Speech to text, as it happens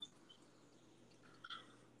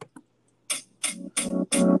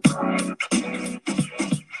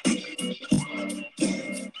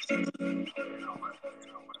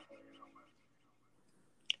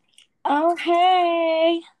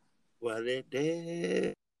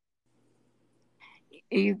it.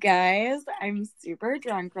 You guys, I'm super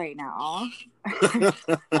drunk right now.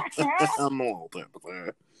 I'm a little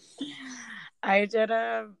tipsy. I did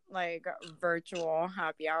a virtual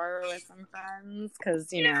happy hour with some friends because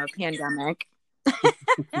pandemic.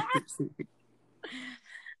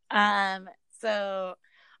 So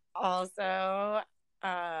also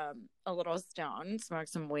a little stoned, smoked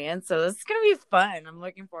some weed. So this is gonna be fun. I'm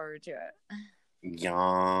looking forward to it.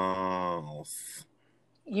 Yes.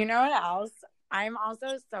 You know what else? I'm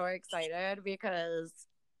also so excited because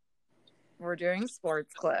we're doing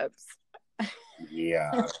sports clips.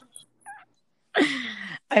 Yeah.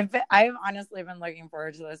 I've honestly been looking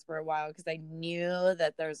forward to this for a while because I knew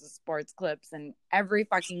that there's a sports clips in every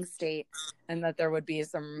fucking state and that there would be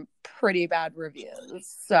some pretty bad reviews.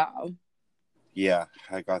 So yeah,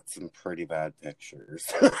 I got some pretty bad pictures.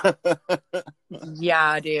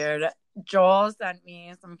 yeah, dude. Joel sent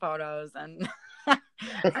me some photos and I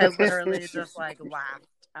literally just laughed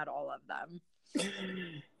at all of them.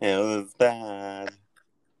 It was bad.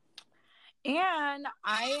 And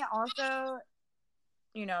I also,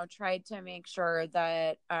 tried to make sure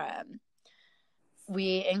that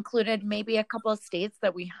we included maybe a couple of states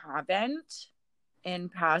that we haven't in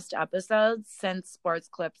past episodes since sports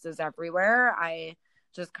clips is everywhere. I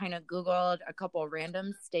just kind of Googled a couple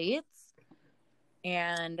random states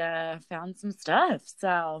and found some stuff.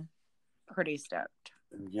 So pretty stoked.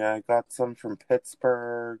 Yeah, I got some from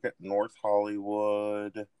Pittsburgh, North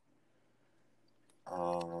Hollywood.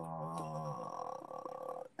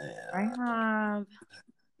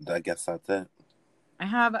 I guess that's it. I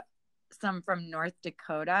have some from North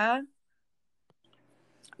Dakota.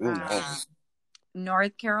 Ooh, nice.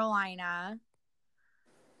 North Carolina.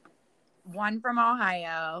 One from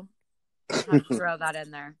Ohio. Had to throw that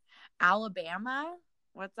in there. Alabama.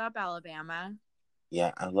 What's up, Alabama?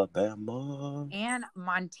 Yeah, Alabama. And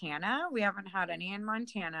Montana. We haven't had any in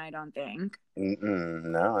Montana, I don't think.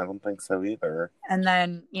 No, I don't think so either. And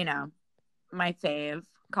then, my fave,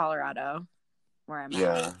 Colorado, where I'm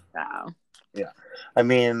at. So. Yeah. I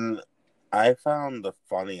mean, I found the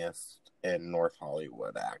funniest in North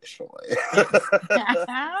Hollywood, actually.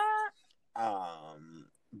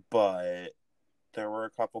 But there were a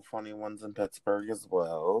couple funny ones in Pittsburgh as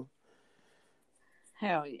well.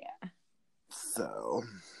 Hell yeah. So.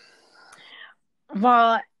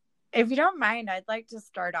 Well, if you don't mind, I'd like to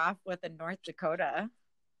start off with a North Dakota.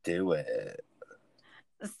 Do it.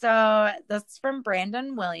 So this is from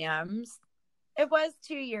Brandon Williams. It was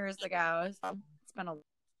 2 years ago, so it's been a...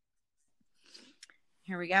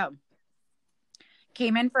 Here we go.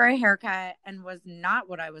 Came in for a haircut and was not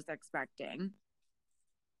what I was expecting.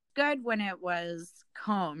 Good when it was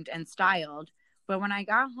combed and styled, but when I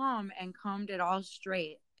got home and combed it all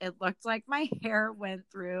straight, it looked like my hair went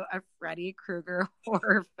through a Freddy Krueger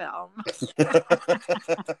horror film.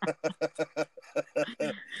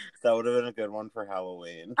 That would have been a good one for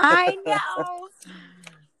Halloween. I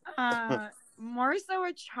know. More so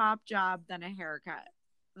a chop job than a haircut.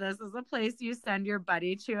 This is a place you send your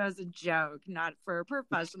buddy to as a joke, not for a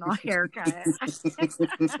professional haircut.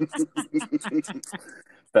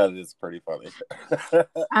 That is pretty funny.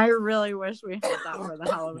 I really wish we had that for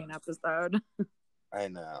the Halloween episode. I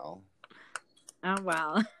know. Oh,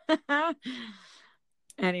 well.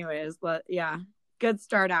 Anyways, yeah. Good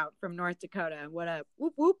start out from North Dakota. What up?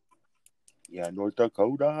 Whoop, whoop. Yeah, North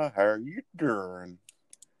Dakota. How are you doing?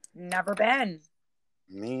 Never been.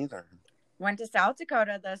 Me either. Went to South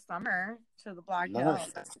Dakota this summer to the Black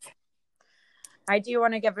Nice. Hills. I do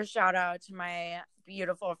want to give a shout out to my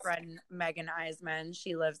beautiful friend Megan Eisman.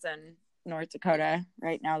 She lives in North Dakota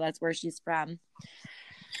right now. That's where she's from.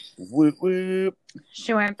 Whoop, whoop.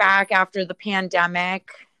 She went back after the pandemic,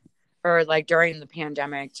 or during the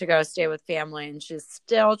pandemic, to go stay with family, and she's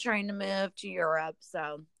still trying to move to Europe.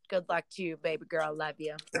 So good luck to you, baby girl. Love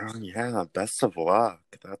you. Oh, yeah. Best of luck.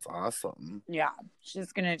 That's awesome. Yeah,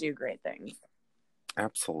 she's going to do great things.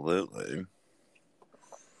 Absolutely.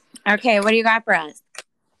 Okay, what do you got for us?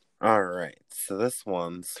 All right. So this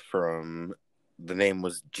one's from, the name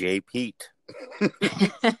was J. Pete.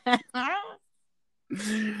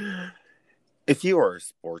 If you are a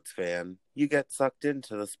sports fan, you get sucked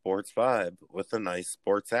into the sports vibe with a nice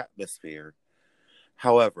sports atmosphere.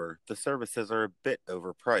 However, the services are a bit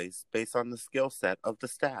overpriced based on the skill set of the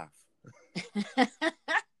staff,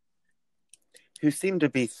 who seem to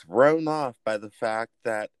be thrown off by the fact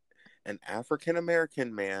that an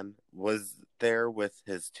African-American man was there with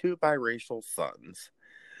his 2 biracial sons.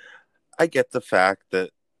 I get the fact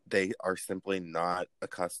that they are simply not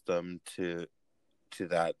accustomed to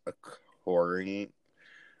that occurring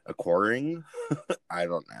A quarring? I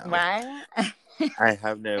don't know. What? I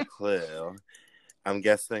have no clue. I'm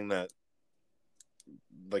guessing that,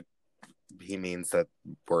 like, he means that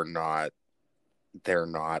they're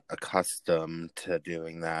not accustomed to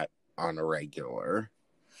doing that on a regular.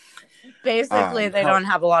 Basically, they don't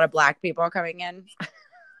have a lot of black people coming in.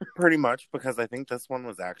 Pretty much, because I think this one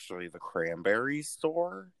was actually the Cranberry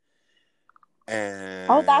store. And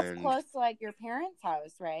oh, that's close to like your parents'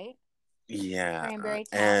 house, right? Yeah. Cranberry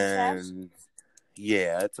Township. And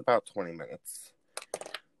yeah, it's about 20 minutes.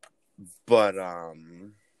 But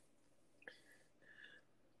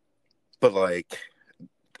like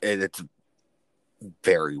it's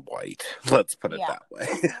very white. Let's put it that way.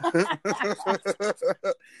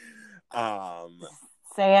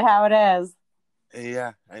 Say it how it is.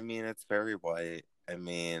 Yeah, I mean, it's very white. I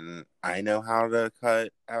mean, I know how to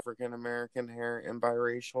cut African American hair and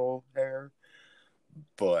biracial hair,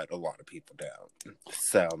 but a lot of people don't.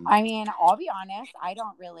 So, I mean, I'll be honest, I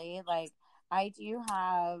don't really like. I do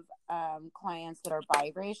have clients that are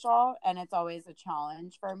biracial, and it's always a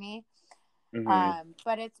challenge for me.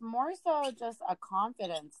 But it's more so just a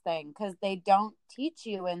confidence thing because they don't teach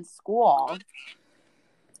you in school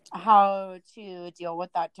how to deal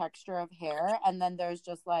with that texture of hair. And then there's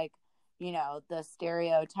just like, you know, the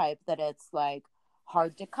stereotype that it's like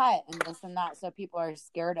hard to cut and this and that. So people are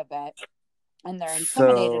scared of it and they're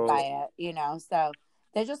intimidated by it, you know. So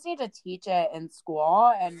they just need to teach it in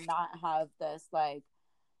school and not have this like,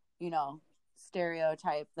 you know,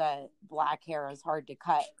 stereotype that black hair is hard to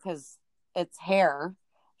cut because it's hair.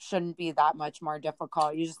 Shouldn't be that much more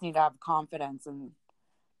difficult. You just need to have confidence and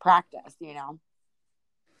practice, you know.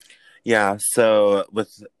 Yeah, so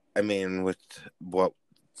with what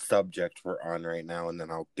subject we're on right now, and then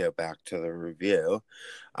I'll go back to the review,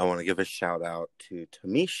 I want to give a shout out to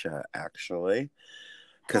Tamisha, actually,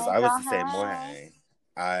 because I was the same way.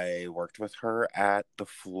 I worked with her at the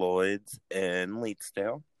Floyd's in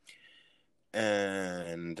Leetsdale,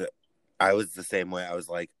 and I was the same way. I was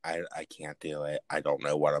like, I can't do it. I don't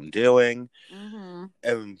know what I'm doing.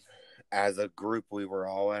 And as a group, we were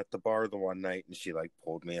all at the bar the one night, and she like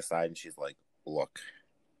pulled me aside and she's like, look,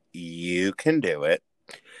 you can do it.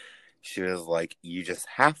 She was like, you just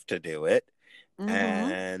have to do it.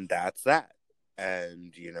 And that's that.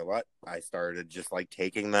 And you know what? I started just like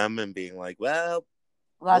taking them and being like, well,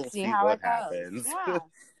 let's see how it happens. Yeah.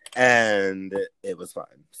 And it was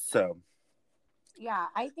fun. So yeah,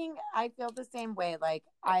 I think I feel the same way. Like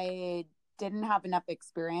I didn't have enough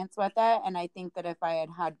experience with it, and I think that if I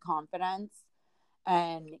had confidence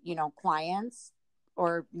and, you know, clients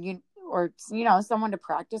or you know, someone to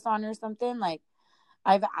practice on or something, like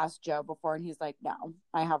I've asked Joe before and he's like, no,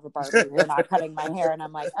 I have a barber. You're not cutting my hair. And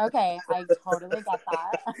I'm like, okay, I totally get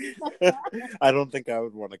that. I don't think I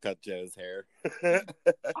would want to cut Joe's hair.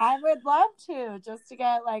 I would love to, just to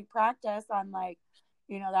get like practice on like,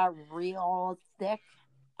 you know, that real thick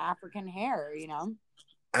African hair, you know?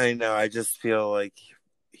 I know. I just feel like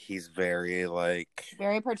he's very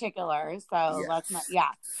particular. So let's not, yeah.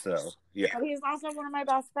 So, yeah. But he's also one of my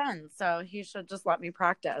best friends. So he should just let me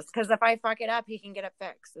practice. Because if I fuck it up, he can get it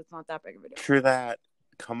fixed. It's not that big of a deal. True that.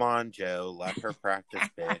 Come on, Joe. Let her practice,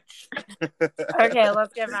 bitch. Okay,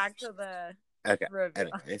 let's get back to the review.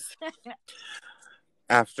 Anyways.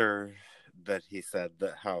 After that, he said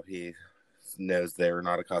that how he knows they were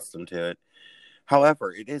not accustomed to it.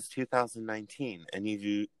 However, it is 2019, and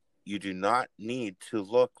you do not need to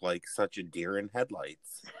look like such a deer in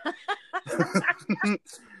headlights.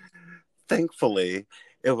 Thankfully,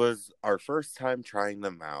 it was our first time trying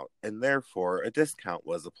them out, and therefore a discount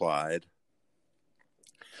was applied.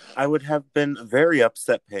 I would have been very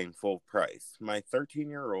upset paying full price. My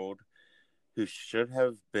 13-year-old, who should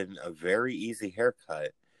have been a very easy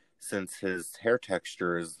haircut, since his hair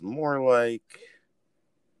texture is more like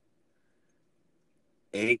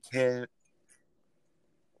akin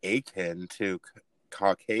to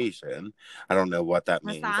Caucasian. I don't know what that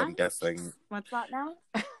means. I'm guessing. What's that now?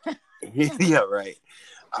 Yeah, right.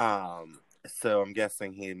 So I'm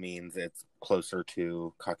guessing he means it's closer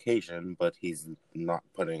to Caucasian, but he's not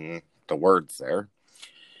putting the words there.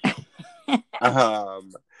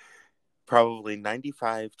 Probably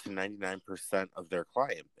 95 to 99% of their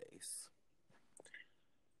client base.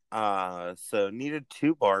 So needed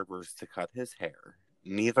 2 barbers to cut his hair.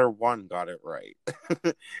 Neither one got it right.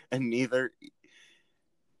 and neither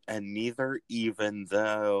even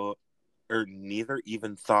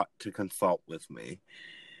thought to consult with me.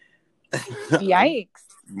 Yikes.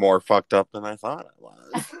 More fucked up than I thought it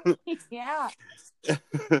was. Yeah.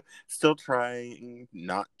 Still trying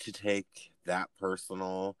not to take that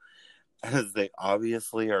personal, as they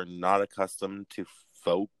obviously are not accustomed to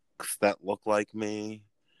folks that look like me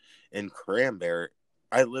in Cranberry.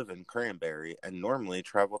 I live in Cranberry and normally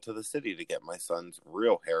travel to the city to get my son's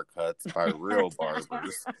real haircuts by real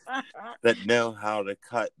barbers that know how to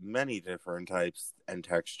cut many different types and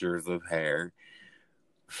textures of hair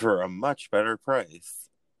for a much better price.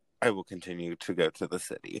 I will continue to go to the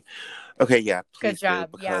city. Okay, yeah, please. Good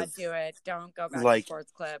job. Do, because, do it. Don't go back to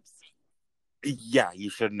Sports Clips. Yeah, you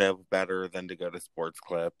should know better than to go to Sports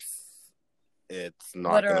Clips. It's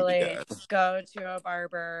not literally gonna be good. Go to a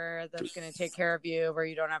barber that's going to take care of you where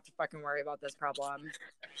you don't have to fucking worry about this problem.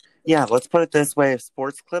 Yeah, let's put it this way. If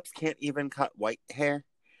Sports Clips can't even cut white hair,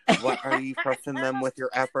 what are you trusting them with your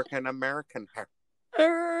African American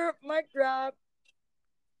hair? Mic drop.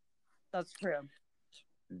 That's true.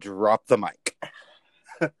 Drop the mic.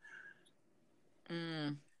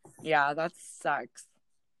 Yeah, that sucks.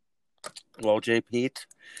 Well, J. Pete,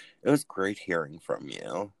 it was great hearing from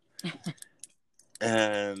you.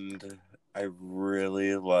 And I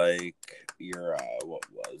really like your, what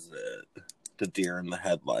was it? The deer in the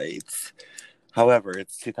headlights. However,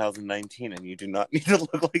 it's 2019 and you do not need to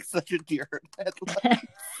look like such a deer in the headlights.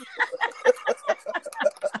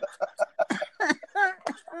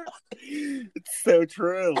 It's so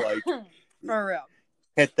true. Like, for real.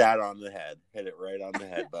 Hit that on the head. Hit it right on the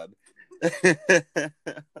head, bud.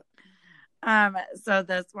 So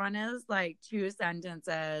this one is like 2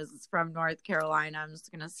 sentences. It's from North Carolina. I'm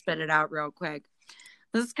just gonna spit it out real quick.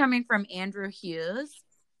 This is coming from Andrew Hughes.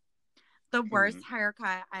 The worst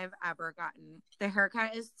haircut I've ever gotten. The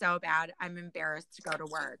haircut is so bad, I'm embarrassed to go to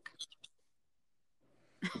work.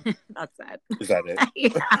 That's it. Is that it?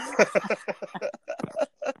 Yeah.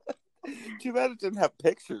 Too bad it didn't have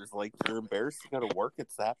pictures. Like, you're embarrassed to go to work.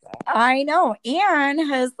 It's that bad. I know. And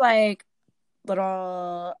his like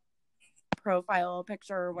little profile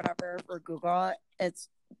picture or whatever for Google,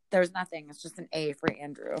 there's nothing. It's just an A for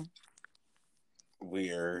Andrew.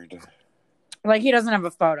 Weird. Like, he doesn't have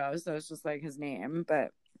a photo, so it's just like his name.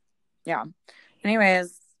 But yeah.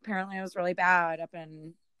 Anyways, apparently it was really bad up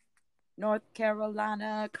in North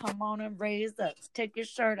Carolina. Come on and raise up. Take your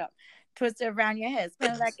shirt up. Twist it around your head.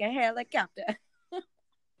 Spin like a helicopter.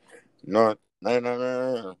 No.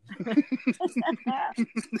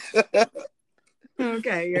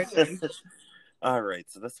 Okay, your turn. All right,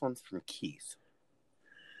 so this one's from Keith.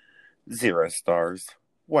 0 stars.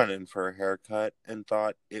 Went in for a haircut and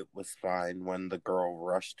thought it was fine when the girl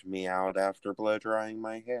rushed me out after blow drying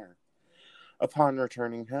my hair. Upon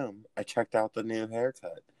returning home, I checked out the new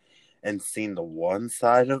haircut and seen the one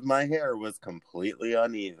side of my hair was completely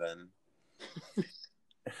uneven.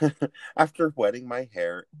 After wetting my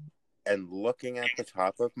hair and looking at the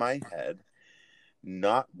top of my head,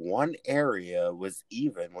 not one area was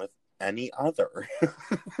even with any other.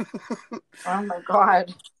 Oh my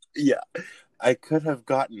God. Yeah, I could have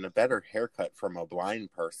gotten a better haircut from a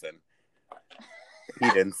blind person. He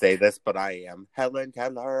didn't say this, but I am. Helen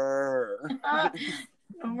Keller. Oh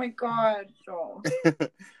my God, Joel.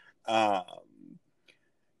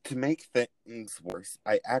 To make things worse,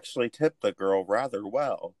 I actually tipped the girl rather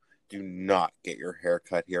well. Do not get your hair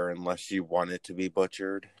cut here unless you want it to be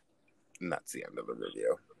butchered. And that's the end of the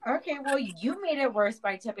review. Okay, well, you made it worse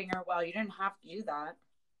by tipping her well. You didn't have to do that.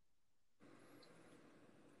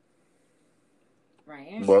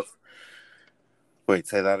 Right? What? Wait,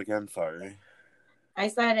 say that again? Sorry. I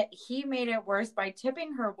said he made it worse by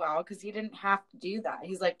tipping her well because he didn't have to do that.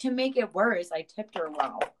 He's like, to make it worse, I tipped her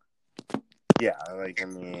well. Yeah, like, I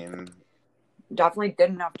mean... Definitely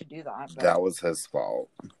didn't have to do that. But... That was his fault.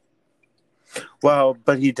 Well,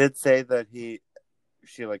 but he did say that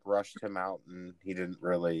she like rushed him out and he didn't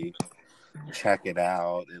really check it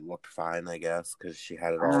out. It looked fine, I guess, because she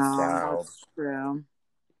had it all styled. That's true.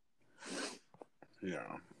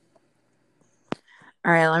 Yeah.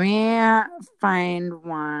 All right, let me find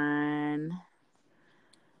one.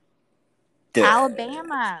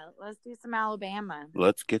 Alabama. Let's do some Alabama.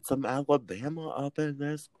 Let's get some Alabama up in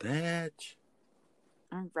this bitch.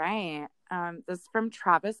 All right. This is from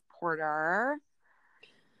Travis Porter.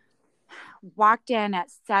 Walked in at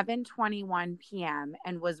 7:21 p.m.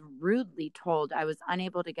 and was rudely told I was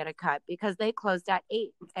unable to get a cut because they closed at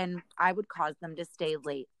 8 and I would cause them to stay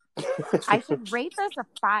late. I should rate this a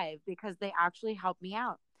 5 because they actually helped me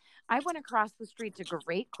out. I went across the street to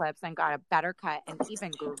Great Clips and got a better cut and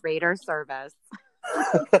even greater service.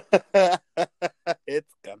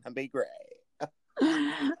 It's gonna be great.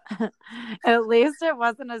 At least it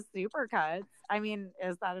wasn't a Supercuts. I mean,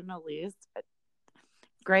 is that an at least?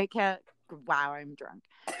 Great cut. Wow, I'm drunk.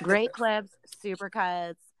 Great Clips,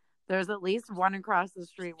 Supercuts. There's at least one across the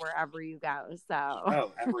street wherever you go. So.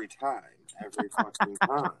 Oh, every time. Every fucking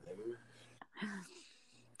time.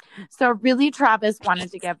 So really, Travis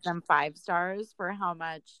wanted to give them 5 stars for how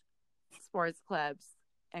much Sports Clips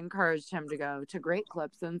encouraged him to go to Great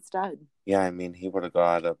Clips instead. Yeah, I mean, he would have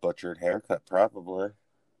got a butchered haircut probably.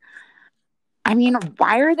 I mean,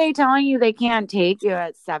 why are they telling you they can't take you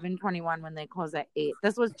at 7:21 when they close at 8?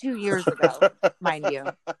 This was 2 years ago, mind you.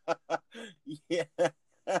 Yeah.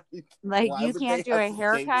 Like, Why you would they can't do have a to stay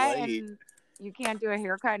haircut late? and you can't do a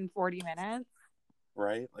haircut in 40 minutes.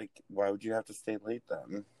 Right? Like, why would you have to stay late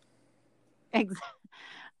then?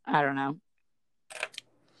 I don't know.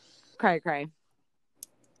 Cray.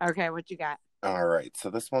 Okay, what you got? All right, so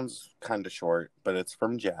this one's kind of short, but it's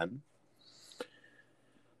from Jen.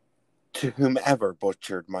 To whomever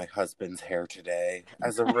butchered my husband's hair today,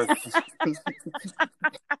 as a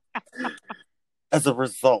as a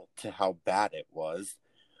result to how bad it was,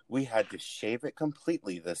 we had to shave it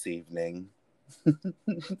completely this evening.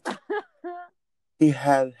 He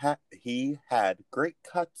had great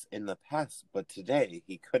cuts in the past, but today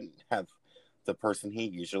he couldn't have the person he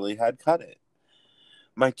usually had cut it.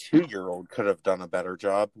 My 2-year-old could have done a better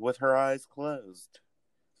job with her eyes closed.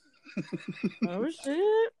 Oh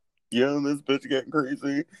shit. Yeah, this bitch getting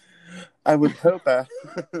crazy. I would hope I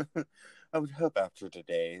would hope after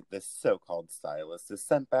today this so-called stylist is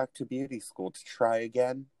sent back to beauty school to try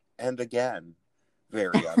again and again.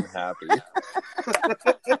 Very unhappy.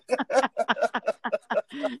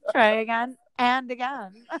 Try again and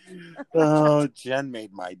again. Oh, Jen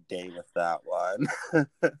made my day with that one.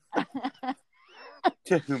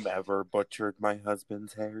 To whomever butchered my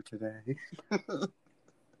husband's hair today.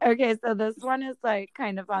 Okay, so this one is like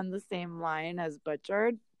kind of on the same line as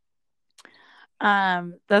butchered.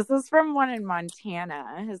 This is from one in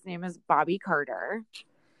Montana. His name is Bobby Carter.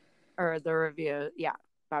 Or the review, yeah,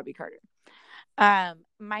 Bobby Carter.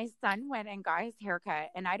 My son went and got his haircut,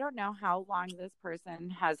 and I don't know how long this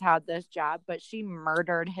person has had this job, but she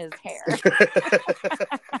murdered his hair.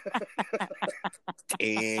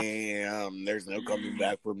 Damn, there's no coming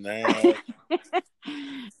back from that.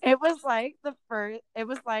 It was like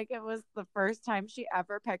it was the first time she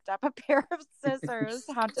ever picked up a pair of scissors,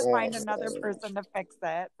 had to find another person to fix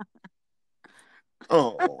it.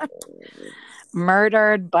 Oh.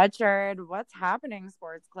 Murdered, butchered. What's happening,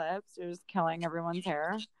 Sports Clips? You're just killing everyone's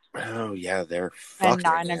hair. Oh, yeah, they're fucking and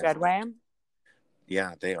not in a good way.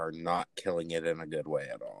 Yeah, they are not killing it in a good way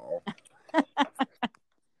at all.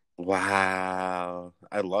 Wow.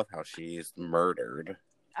 I love how she's murdered.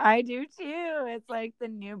 I do too. It's like the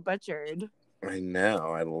new butchered. I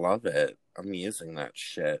know. I love it. I'm using that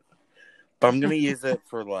shit. But I'm going to use it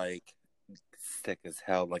for like sick as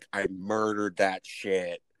hell. Like, I murdered that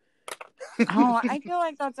shit. Oh, I feel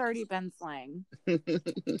like that's already been slang. I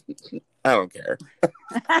don't care.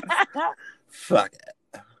 Fuck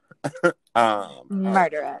it.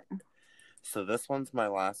 Murder it. So this one's my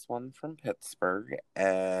last one from Pittsburgh,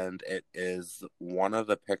 and it is one of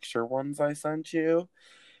the picture ones I sent you.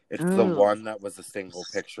 It's the one that was a single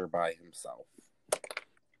picture by himself.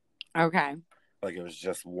 Okay. Like it was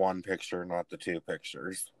just one picture, not the 2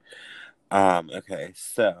 pictures. Okay,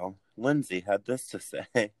 so Lindsay had this to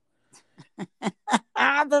say.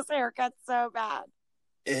 This haircut's so bad.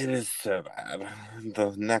 It is so bad.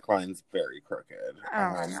 The neckline's very crooked.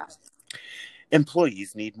 Oh my God.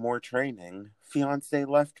 Employees need more training. Fiance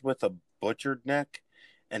left with a butchered neck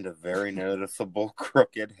and a very noticeable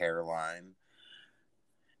crooked hairline.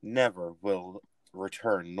 Never will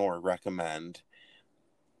return nor recommend.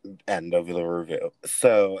 End of the review.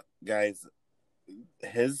 So, guys,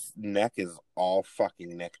 his neck is all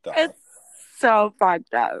fucking nicked up. It's so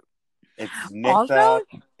fucked up. It's nicked up.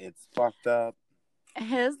 It's fucked up.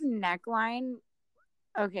 His neckline,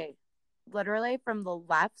 okay, literally from the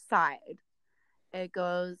left side, it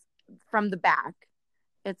goes from the back.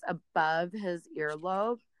 It's above his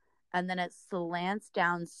earlobe, and then it slants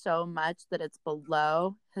down so much that it's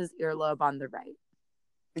below his earlobe on the right.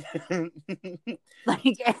 Like,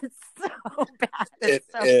 it's so bad. It's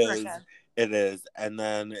so crooked. It is. And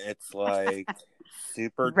then it's like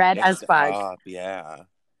super red as fuck. Up. Yeah.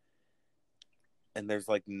 And there's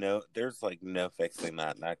no fixing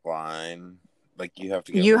that neckline. Like you have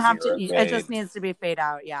to get it just needs to be fade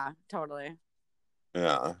out. Yeah, totally.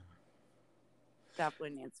 Yeah.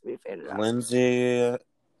 Definitely needs to be faded out. Lindsay,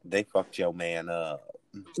 they fucked your man up.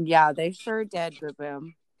 Yeah, they sure did, Boo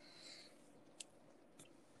Boo.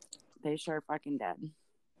 They sure fucking did.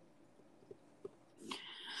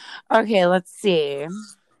 Okay, let's see.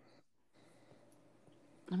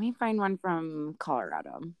 Let me find one from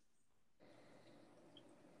Colorado.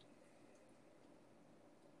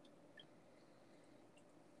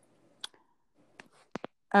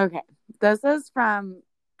 Okay, this is from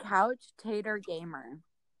Couch Tater Gamer.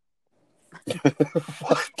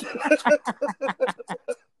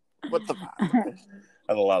 What the fuck?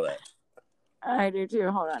 I love it. I do too.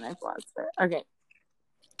 Hold on, I've lost it. Okay.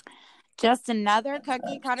 Just another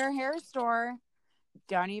cookie cutter hair store.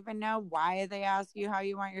 Don't even know why they ask you how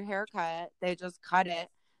you want your hair cut. They just cut it,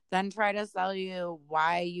 then try to sell you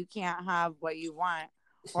why you can't have what you want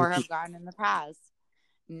or have gotten in the past.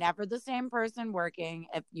 Never the same person working.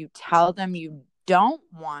 If you tell them you don't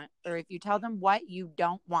want, or if you tell them what you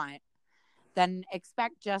don't want, then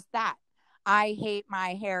expect just that. I hate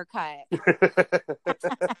my haircut.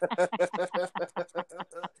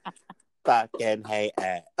 Fucking hate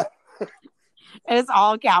it. It's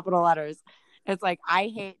all capital letters. It's like, I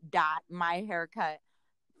hate dot my haircut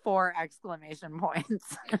 4 exclamation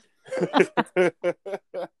points.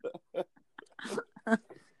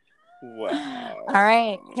 Wow. All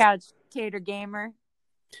right, Couch Tater Gamer.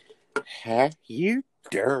 How you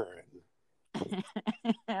doing?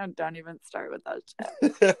 Don't even start with that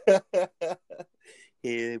shit.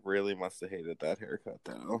 He really must have hated that haircut,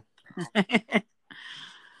 though.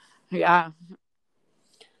 Yeah.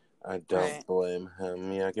 I don't blame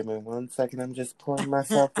him. Yeah, give me 1 second. I'm just pouring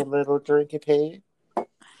myself a little drink of tea.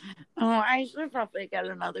 Oh, I should probably get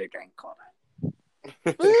another drink. Hold on.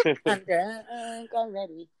 I'm drunk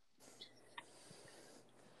already.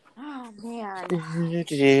 Oh, man.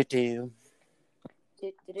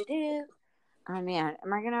 Oh, man.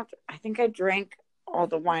 Am I going to have to... I think I drank all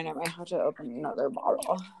the wine. I might have to open another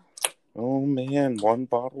bottle. Oh, man. 1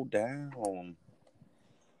 bottle down.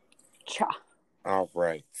 Cha. All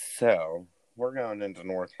right. So, we're going into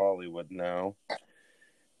North Hollywood now.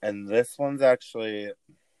 And this one's actually...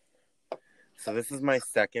 So, this is my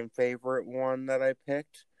second favorite one that I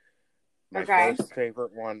picked. My first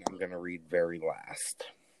favorite one, I'm going to read very last.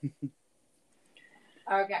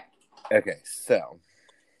 Okay. Okay, so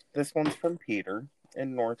this one's from Peter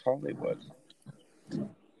in North Hollywood.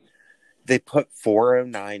 They put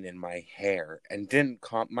 $4.09 in my hair and didn't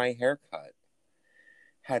comp my haircut.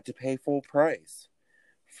 Had to pay full price.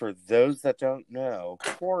 For those that don't know,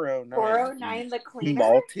 $4.09 the cleaner?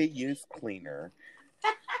 Multi-use cleaner.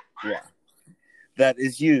 Yeah. That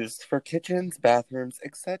is used for kitchens, bathrooms,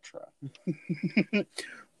 etc.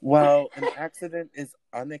 Well,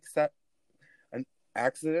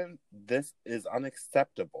 this is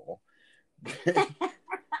unacceptable.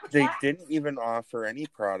 They didn't even offer any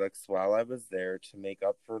products while I was there to make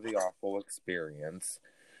up for the awful experience.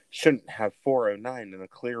 Shouldn't have $4.09 in a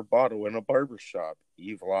clear bottle in a barbershop.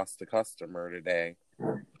 You've lost a customer today.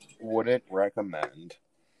 Wouldn't recommend.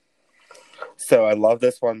 So I love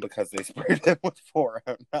this one because they sprayed him with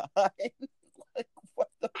 $4.09. Like, what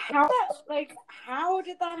the how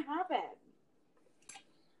did that happen?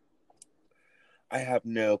 I have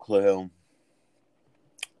no clue.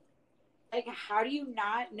 Like, how do you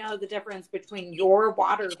not know the difference between your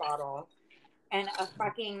water bottle and a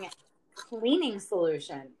fucking cleaning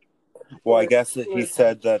solution? Well, I guess he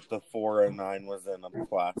said that the $4.09 was in a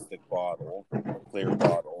plastic bottle, a clear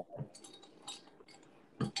bottle.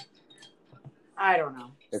 I don't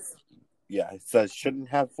know. It says shouldn't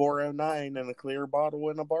have $4.09 in a clear bottle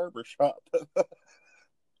in a barbershop.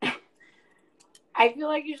 I feel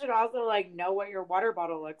like you should also know what your water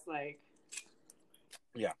bottle looks like.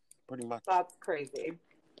 Yeah, pretty much. That's crazy.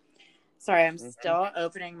 Sorry, I'm still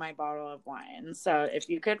opening my bottle of wine. So if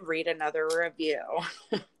you could read another review.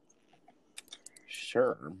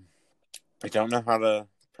 Sure. I don't know how to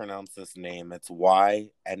pronounce this name. It's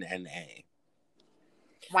YNNA.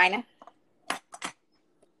 Wine.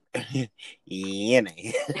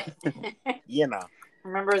 Yene. Yena.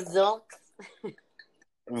 Remember Zilk?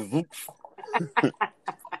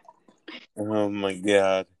 Oh my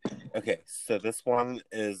god. Okay, so this one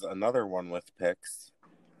is another one with pics.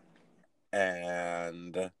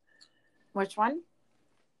 And which one?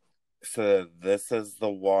 So this is the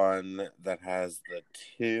one that has the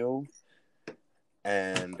 2,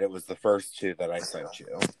 and it was the first 2 that I sent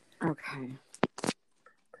you. Okay.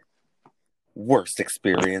 Worst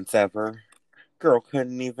experience ever. Girl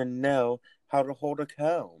couldn't even know how to hold a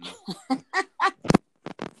comb.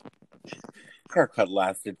 Haircut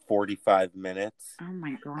lasted 45 minutes. Oh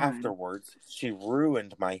my god. Afterwards, she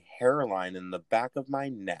ruined my hairline in the back of my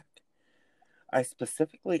neck. I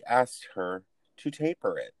specifically asked her to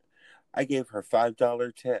taper it. I gave her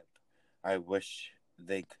 $5 tip. I wish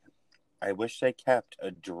they kept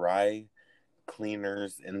a dry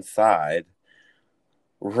cleaners inside.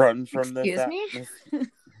 Run from this. Excuse me?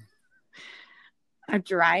 A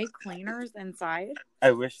dry cleaners inside?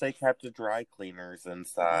 I wish they kept a dry cleaners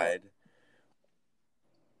inside.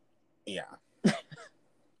 Yeah. Yeah.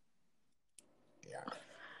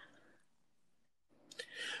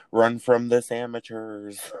 Run from this,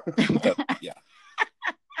 amateurs. Yeah.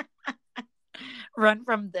 Run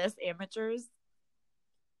from this, amateurs.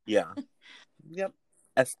 Yeah. Yep.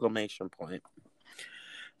 Exclamation point.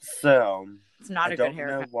 So, it's not I a good don't know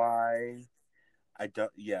haircut. why.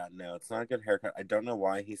 No, it's not a good haircut. I don't know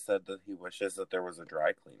why he said that he wishes that there was a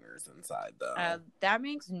dry cleaners inside, though. That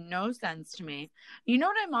makes no sense to me. You know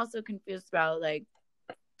what I'm also confused about? Like,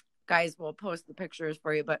 guys will post the pictures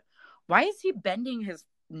for you, but why is he bending his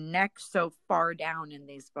neck so far down in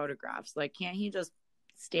these photographs? Like, can't he just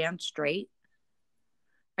stand straight?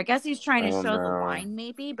 I guess he's trying to show the line,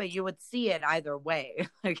 maybe, but you would see it either way.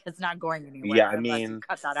 Like, it's not going anywhere. Yeah, I unless you mean,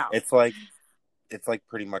 cut that out. it's like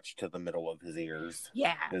pretty much to the middle of his ears.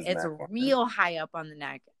 Yeah, it's real high up on the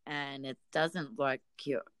neck, and it doesn't look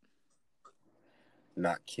cute.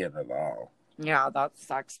 Not cute at all. Yeah, that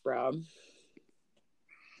sucks, bro.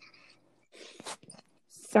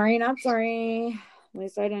 Sorry, not sorry. At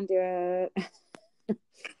least I didn't do it.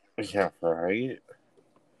 Yeah, right.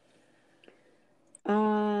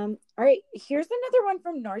 All right, here's another one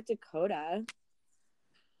from North Dakota.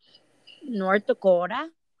 North Dakota.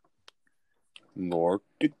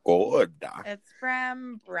 It's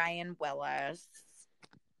from Brian Willis.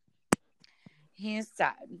 He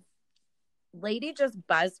said, "Lady just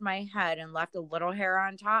buzzed my head and left a little hair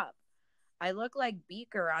on top. I look like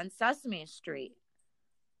Beaker on Sesame Street."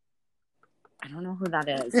 I don't know who that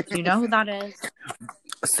is. Do you know who that is?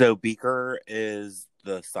 So Beaker is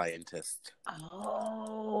the scientist.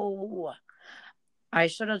 Oh, I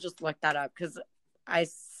should have just looked that up because I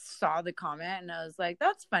saw the comment and I was like,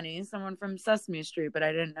 that's funny. Someone from Sesame Street, but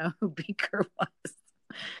I didn't know who Beaker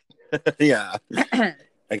was. Yeah.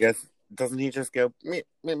 I guess, doesn't he just go?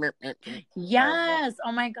 Yes.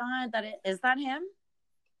 Oh my God. Is that him?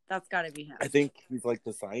 That's got to be him. I think he's like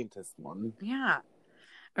the scientist one. Yeah.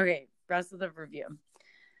 Okay. Rest of the review.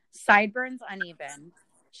 Sideburns uneven.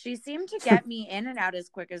 She seemed to get me in and out as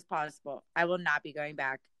quick as possible. I will not be going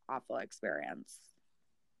back. Awful experience.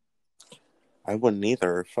 I wouldn't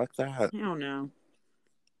either. Fuck that. I don't know.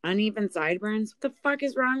 Uneven sideburns? What the fuck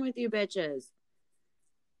is wrong with you bitches?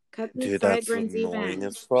 Cut these sideburns even. Dude, that's annoying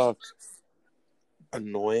as fuck.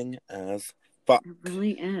 Annoying as fuck. It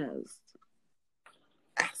really is.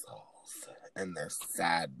 Assholes. And their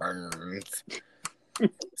sideburns.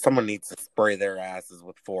 Someone needs to spray their asses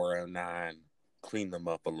with 409. Clean them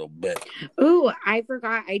up a little bit. Ooh, I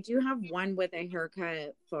forgot. I do have one with a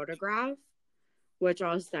haircut photograph, which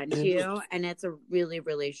I'll send to you. And it's a really,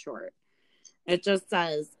 really short. It just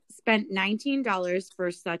says, spent $19 for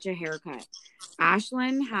such a haircut.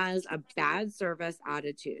 Ashlyn has a bad service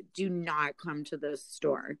attitude. Do not come to this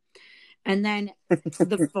store. And then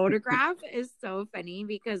the photograph is so funny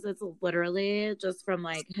because it's literally just from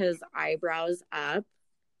like his eyebrows up.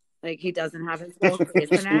 Like he doesn't have his whole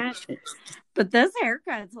face in it. But this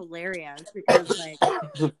haircut is hilarious because like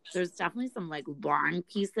there's definitely some like long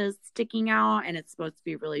pieces sticking out and it's supposed to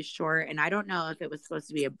be really short. And I don't know if it was supposed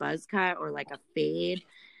to be a buzz cut or like a fade.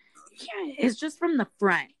 Yeah, it's just from the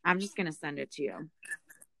front. I'm just going to send it to you.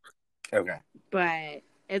 Okay. But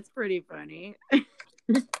it's pretty funny.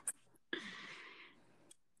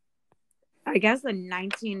 I guess the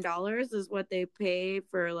 $19 is what they pay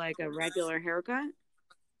for like a regular haircut.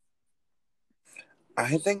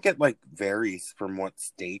 I think it like varies from what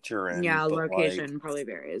state you're in. Yeah, location probably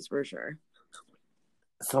varies for sure.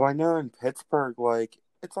 So I know in Pittsburgh, like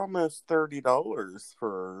it's almost $30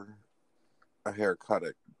 for a haircut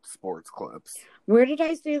at Sports Clips. Where did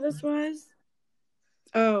I say this was?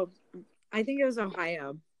 Oh, I think it was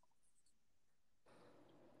Ohio.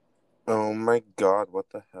 Oh my God, what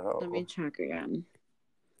the hell? Let me check again.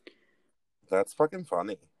 That's fucking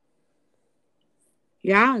funny.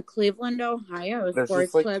 Yeah, Cleveland, Ohio.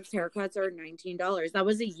 Sports Clips haircuts are $19. That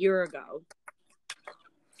was a year ago.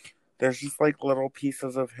 There's just like little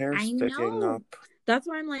pieces of hair sticking up. That's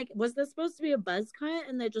why I'm like, was this supposed to be a buzz cut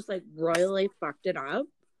and they just like royally fucked it up?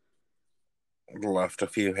 Left a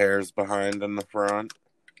few hairs behind in the front.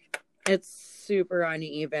 It's super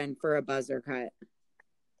uneven for a buzzer cut.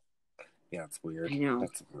 Yeah, it's weird. I know.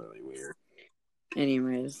 That's really weird.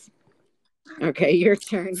 Anyways. Okay, your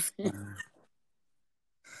turn.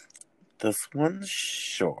 This one's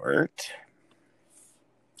short.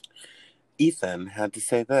 Ethan had to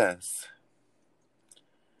say this.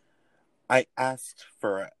 I asked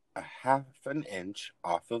for a half an inch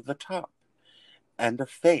off of the top and a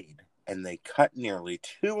fade, and they cut nearly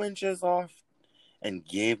 2 inches off and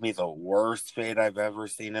gave me the worst fade I've ever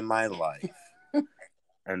seen in my life.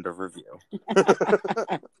 End of review.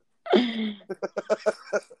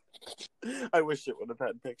 I wish it would have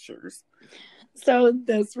had pictures. So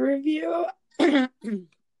this review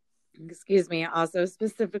excuse me, also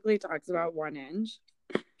specifically talks about 1 inch.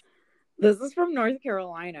 This is from North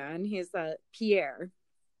Carolina, and he said, Pierre.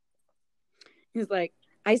 He's like,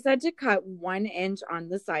 I said to cut 1 inch on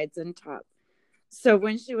the sides and top. So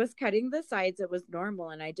when she was cutting the sides, it was normal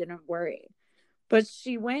and I didn't worry. But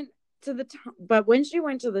she went to the top. But when she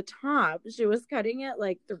went to the top, she was cutting it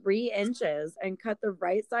like 3 inches and cut the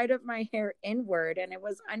right side of my hair inward, and it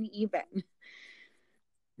was uneven.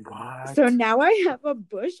 What? So now I have a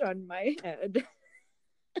bush on my head.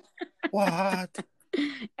 What?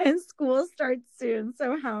 And school starts soon.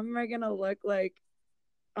 So how am I going to look like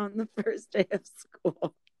on the first day of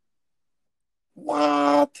school?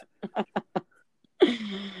 What?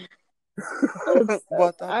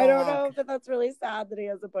 What the I don't fuck? know, but that's really sad that he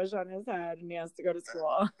has a bush on his head and he has to go to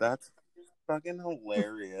school. That's fucking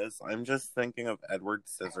hilarious. I'm just thinking of Edward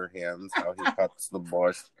Scissorhands, how he cuts the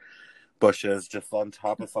bushes just on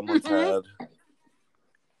top of someone's head.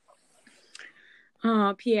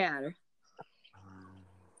 Oh, Pierre.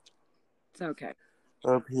 It's okay.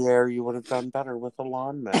 Oh, Pierre, you would have done better with a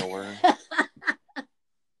lawnmower.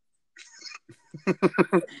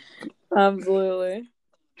 Absolutely.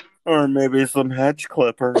 Or maybe some hedge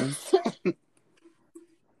clippers.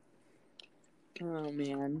 Oh,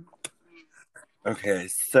 man. Okay,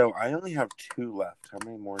 so I only have 2 left. How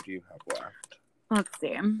many more do you have left? Let's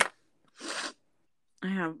see. I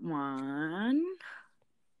have 1,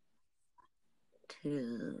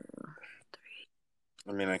 2, 3.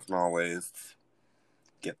 I mean, I can always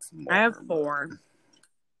get some more. I have 4.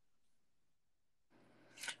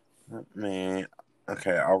 Let me...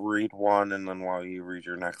 Okay, I'll read one, and then while you read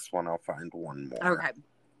your next one, I'll find one more. Okay.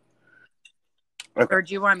 Okay. Or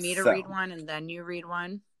do you want me to read one and then you read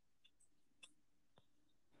one?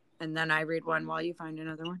 And then I read one while you find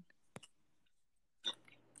another one?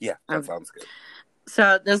 Yeah, that sounds good.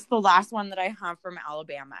 So this is the last one that I have from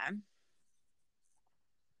Alabama.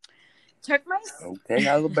 Okay,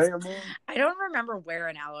 Alabama. I don't remember where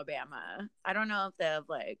in Alabama. I don't know if they have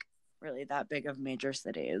like really that big of major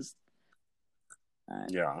cities.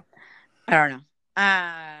 Yeah. I don't know.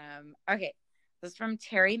 Okay. This is from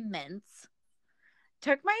Terry Mintz.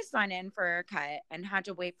 Took my son in for a cut and had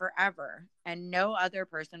to wait forever, and no other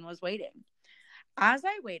person was waiting. As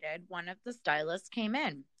I waited, one of the stylists came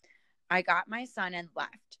in. I got my son and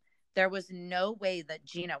left. There was no way that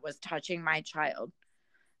Gina was touching my child.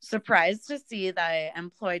 Surprised to see that I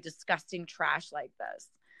employ disgusting trash like this.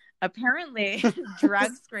 Apparently,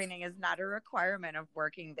 drug screening is not a requirement of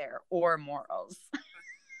working there or morals.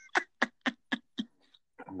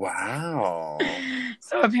 Wow.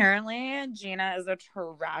 So apparently, Gina is a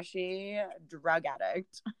trashy drug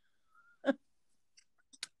addict.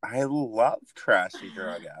 I love trashy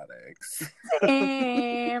drug addicts.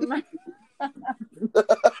 Same.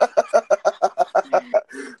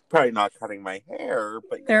 Probably not cutting my hair,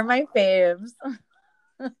 but they're my faves.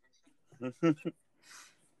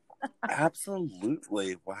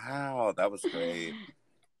 Absolutely. Wow, that was great.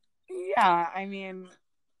 Yeah, I mean,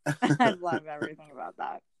 I love everything about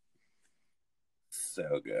that.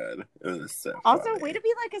 So good. It was so also funny. Way to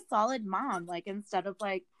be like a solid mom. Like, instead of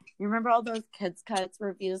like, you remember all those Kids Cuts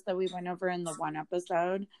reviews that we went over in the one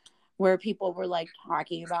episode where people were like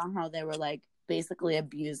talking about how they were like basically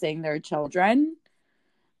abusing their children?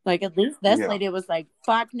 Like, at least this lady was like,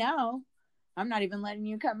 fuck no, I'm not even letting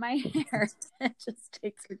you cut my hair. It just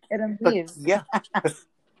takes your kid and leaves. Yeah.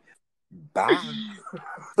 Bye.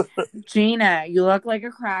 Gina, you look like a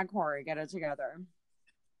crack whore. Get it together.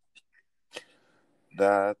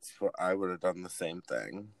 That's what I would have done, the same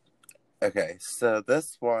thing. Okay, so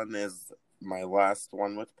this one is my last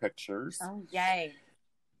one with pictures. Oh, yay.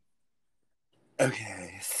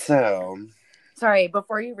 Okay, so... Sorry,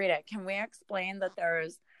 before you read it, can we explain that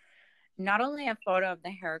there's not only a photo of the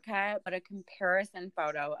haircut, but a comparison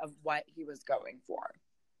photo of what he was going for?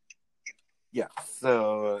 Yeah,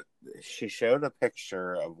 so she showed a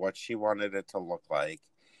picture of what she wanted it to look like,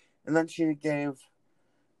 and then she gave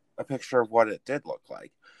a picture of what it did look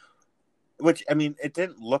like. Which, I mean, it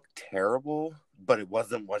didn't look terrible, but it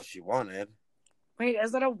wasn't what she wanted. Wait,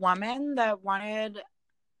 is it a woman that wanted...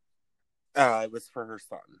 It was for her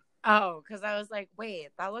son. Oh, because I was like, wait,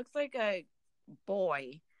 that looks like a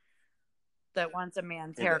boy that wants a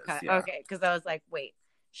man's haircut. Yeah. Okay, because I was like, wait,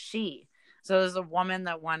 she. So there's a woman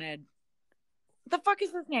that wanted... What the fuck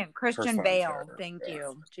is his name? Christian Bale. Thank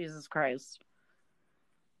you. Jesus Christ.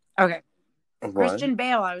 Okay. What? Christian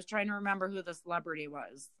Bale. I was trying to remember who the celebrity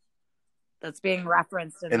was that's being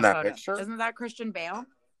referenced in the that photo. picture? Isn't that Christian Bale?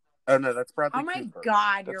 Oh, no, that's Bradley Oh, my Cooper.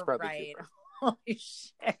 God, That's you're Bradley right. Cooper. Holy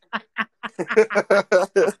shit.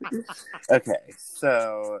 Okay,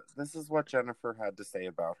 so this is what Jennifer had to say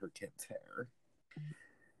about her kid's hair.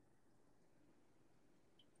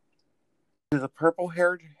 To the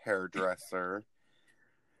purple-haired hairdresser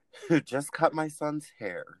who just cut my son's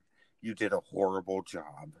hair, you did a horrible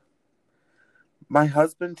job. My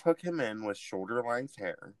husband took him in with shoulder-length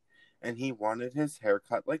hair, and he wanted his hair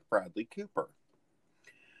cut like Bradley Cooper.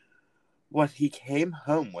 What he came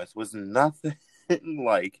home with was nothing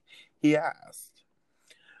like he asked.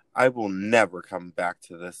 I will never come back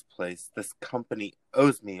to this place. This company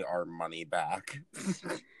owes me our money back.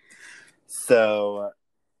 So,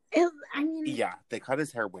 yeah, they cut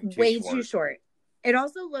his hair way too short. It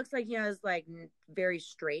also looks like he has like very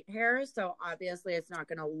straight hair, so obviously it's not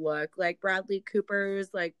going to look like Bradley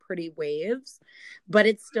Cooper's like pretty waves, but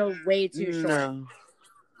it's still way too short. No.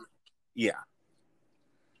 Yeah.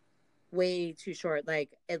 Way too short,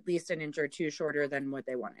 like at least an inch or two shorter than what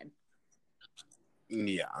they wanted.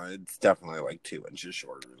 Yeah, it's definitely like 2 inches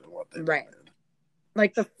shorter than what they wanted.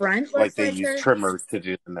 Like the front looks like they use trimmers to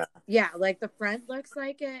do that. Yeah, like the front looks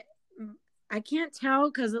like it. I can't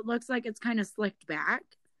tell because it looks like it's kind of slicked back.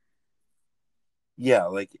 Yeah,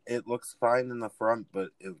 like it looks fine in the front, but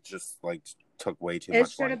it just like took way too much.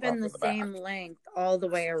 It should have been the same length all the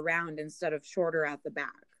way around instead of shorter at the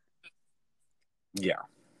back. Yeah.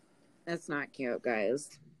 That's not cute, guys.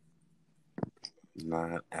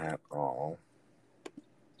 Not at all.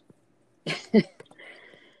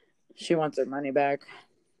 She wants her money back.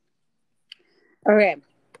 Okay.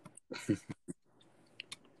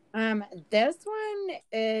 This one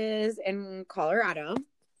is in Colorado.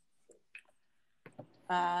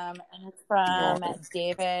 And it's from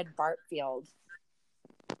David Bartfield.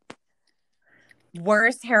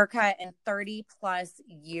 Worst haircut in 30 plus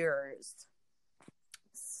years.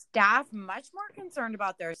 Staff much more concerned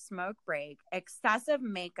about their smoke break, excessive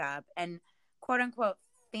makeup, and quote unquote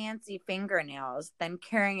fancy fingernails than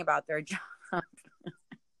caring about their job.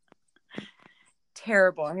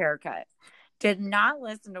 Terrible haircut. Did not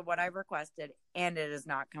listen to what I requested, and it is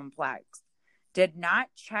not complex. Did not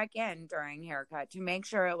check in during haircut to make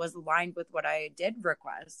sure it was aligned with what I did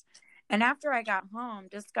request. And after I got home,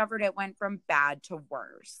 discovered it went from bad to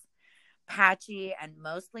worse. Patchy and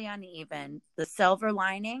mostly uneven. The silver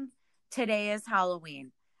lining, today is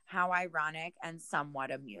Halloween. How ironic and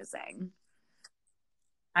somewhat amusing.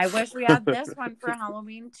 I wish we had this one for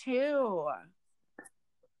Halloween too.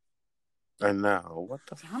 I know. What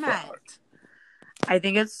the fuck? I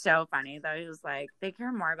think it's so funny that he was like, they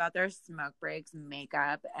care more about their smoke breaks,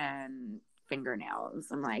 makeup, and fingernails.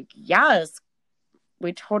 I'm like, yes,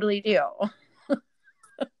 we totally do.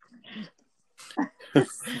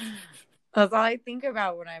 That's all I think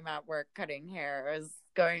about when I'm at work cutting hair is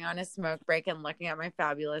going on a smoke break and looking at my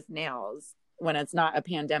fabulous nails when it's not a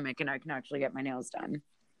pandemic and I can actually get my nails done.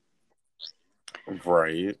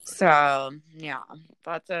 Right. So yeah,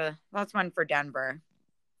 that's one for Denver.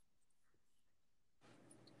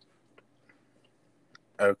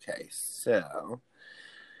 Okay, so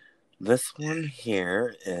this one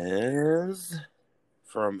here is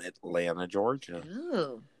from Atlanta, Georgia.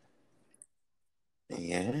 Ooh.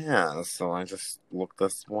 Yeah, so I just looked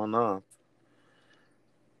this one up.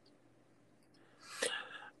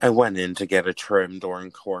 I went in to get a trim during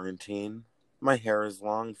quarantine. My hair is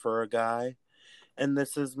long for a guy, and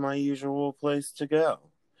this is my usual place to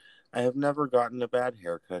go. I have never gotten a bad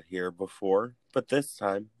haircut here before, but this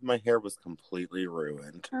time my hair was completely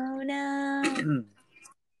ruined. Oh no.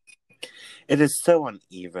 It is so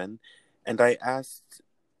uneven, and I asked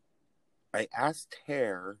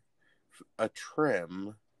hair a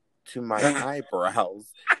trim to my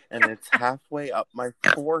eyebrows, and it's halfway up my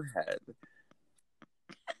forehead.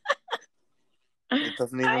 It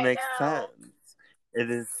doesn't even make sense.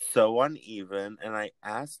 It is so uneven, and I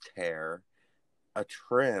asked hair a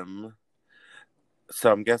trim.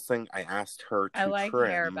 So I'm guessing I asked her to trim. I like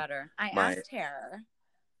hair better. I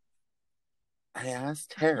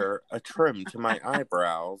asked hair a trim to my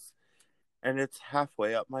eyebrows, and it's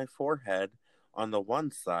halfway up my forehead on the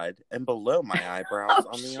one side and below my eyebrows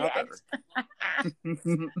on the other.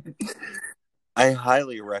 I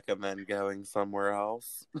highly recommend going somewhere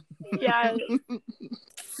else. Yes.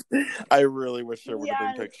 I really wish there would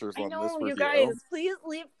have been pictures on this review. You guys, please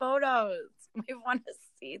leave photos. We want to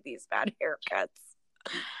see these bad haircuts.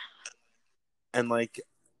 And like,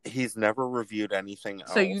 he's never reviewed anything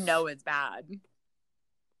else. So you know it's bad.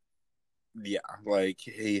 Yeah, like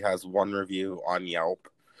he has one review on Yelp,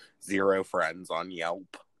 0 friends on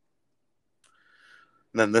Yelp.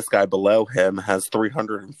 And then this guy below him has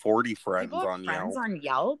 340 friends on Yelp. Friends on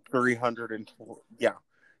Yelp? 320, yeah,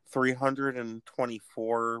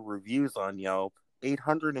 324 reviews on Yelp,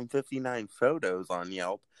 859 photos on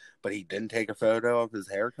Yelp, but he didn't take a photo of his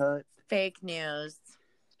haircut? Fake news.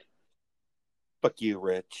 Fuck you,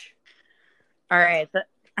 Rich. All right.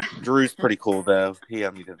 Drew's pretty cool, though. He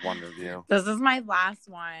only did one review. This is my last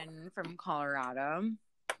one from Colorado.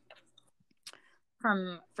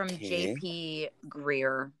 From Okay. JP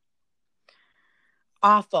Greer.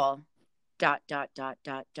 Awful. ... I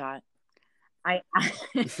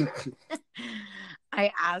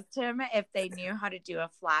asked him if they knew how to do a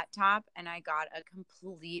flat top, and I got a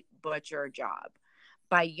complete butcher job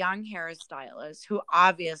by young hairstylist who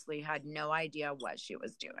obviously had no idea what she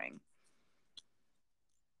was doing.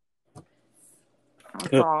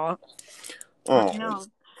 That's all. Oh, No.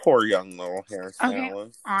 poor young little hairstylist.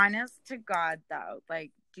 Okay, honest to God, though,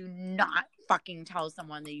 like, do not fucking tell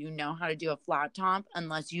someone that you know how to do a flat top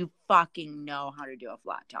unless you fucking know how to do a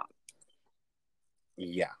flat top.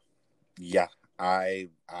 Yeah. I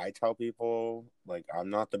tell people, like, I'm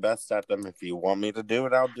not the best at them. If you want me to do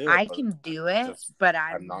it, I'll do it. I can do it, but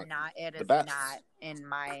I'm not it is best. not in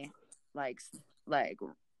my like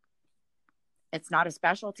it's not a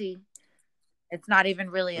specialty. It's not even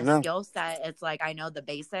really a skill set. It's like I know the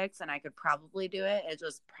basics and I could probably do it. It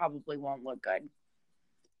just probably won't look good.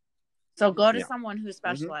 So go to someone who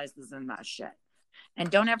specializes in that shit. And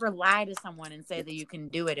don't ever lie to someone and say that you can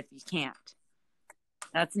do it if you can't.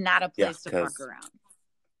 That's not a place to fuck around.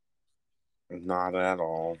 Not at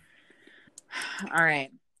all. All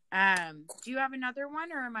right. Do you have another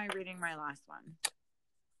one, or am I reading my last one?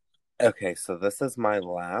 Okay, so this is my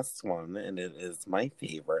last one, and it is my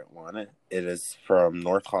favorite one. It is from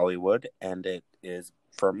North Hollywood, and it is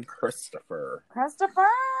from Christopher.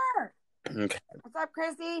 Christopher! Okay. What's up,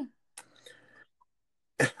 Chrissy?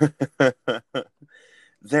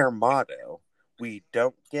 Their motto, we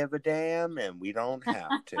don't give a damn and we don't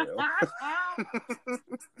have to.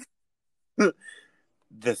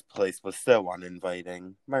 This place was so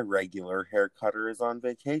uninviting. My regular hair cutter is on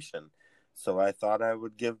vacation, so I thought I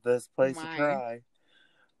would give this place a try.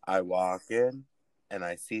 I walk in, and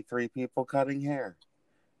I see 3 people cutting hair.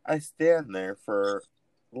 I stand there for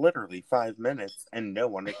literally 5 minutes, and no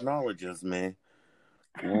one acknowledges me.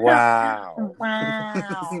 Wow.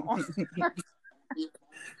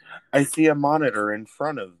 I see a monitor in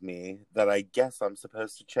front of me that I guess I'm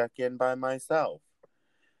supposed to check in by myself.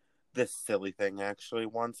 This silly thing actually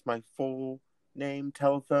wants my full name,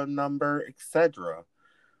 telephone number, etc.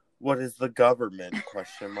 What is the government? ?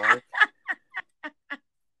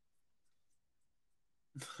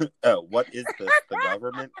 Oh, what is this? The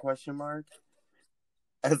government ?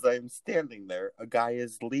 As I'm standing there, a guy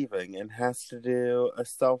is leaving and has to do a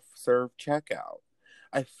self-serve checkout.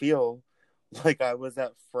 I feel like I was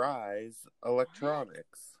at Fry's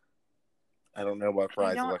Electronics. I don't know what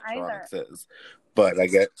Fry's Electronics is, but I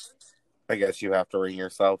guess you have to ring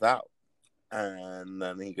yourself out. And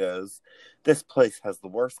then he goes, this place has the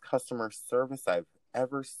worst customer service I've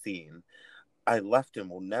ever seen. I left and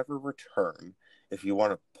will never return. If you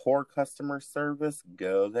want a poor customer service,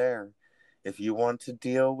 go there. If you want to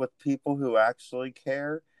deal with people who actually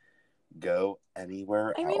care, go anywhere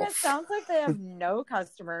else. I mean, it sounds like they have no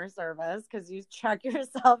customer service because you check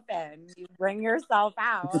yourself in, you bring yourself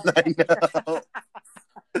out. I know.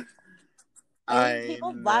 I mean,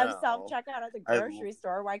 people love self-checkout at the grocery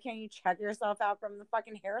store. Why can't you check yourself out from the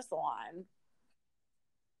fucking hair salon?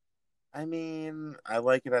 I mean, I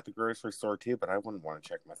like it at the grocery store too, but I wouldn't want to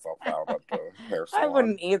check myself out at the hair salon. I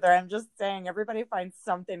wouldn't either. I'm just saying everybody finds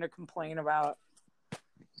something to complain about.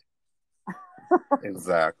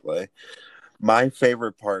 Exactly. My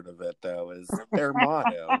favorite part of it, though, is their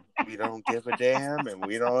motto. We don't give a damn and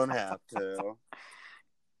we don't have to.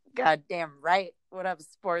 Goddamn right. What up,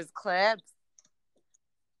 Spores Clips?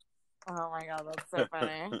 Oh my God, that's so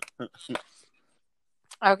funny.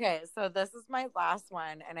 Okay, so this is my last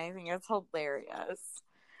one, and I think it's hilarious.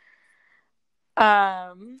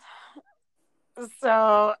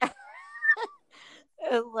 So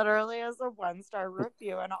it literally is a 1-star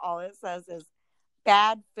review, and all it says is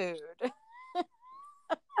bad food.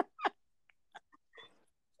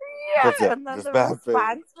 Yeah, and then the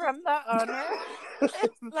response from the owner is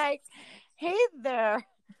like, hey there,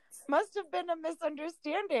 must have been a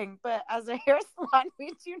misunderstanding, but as a hair salon,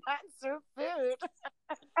 we do not serve food.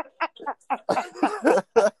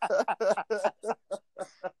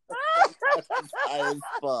 I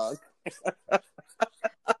fuck.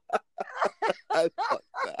 I fuck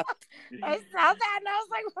that. I saw that and I was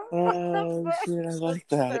like, what the fuck? Shit, I like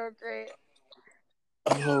that. So great.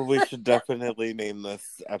 Oh, we should definitely name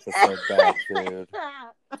this episode Bad Food.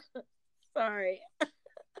 Sorry.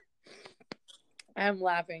 I'm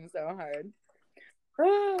laughing so hard.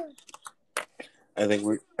 I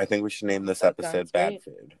think we should name this That episode sounds Bad great.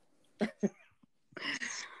 Food.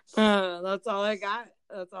 That's all I got.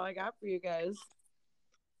 That's all I got for you guys.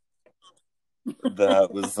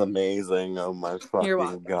 That was amazing. Oh my You're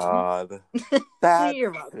fucking welcome. God. Bad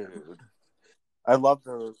You're welcome. food. I love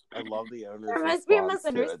the owner's There must be a response to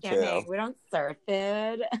it misunderstanding. too. We don't serve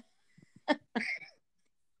food.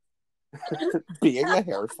 Being a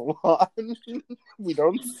hair salon, we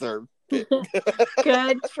don't serve food.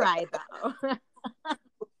 Good try, though.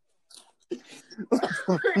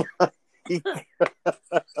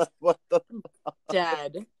 What the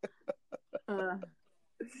Dead.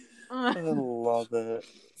 I love it.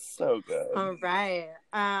 So good. All right.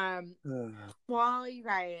 Well, you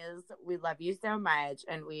guys, we love you so much,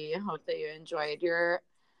 and we hope that you enjoyed your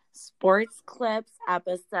sports clips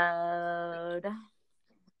episode.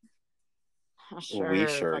 We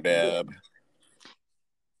sure did.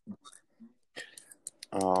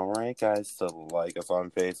 All right, guys. So like us on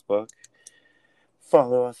Facebook,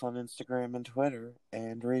 follow us on Instagram and Twitter,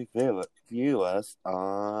 and review us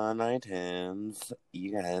on iTunes.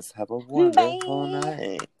 You guys have a wonderful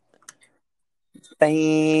night.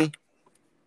 Bye.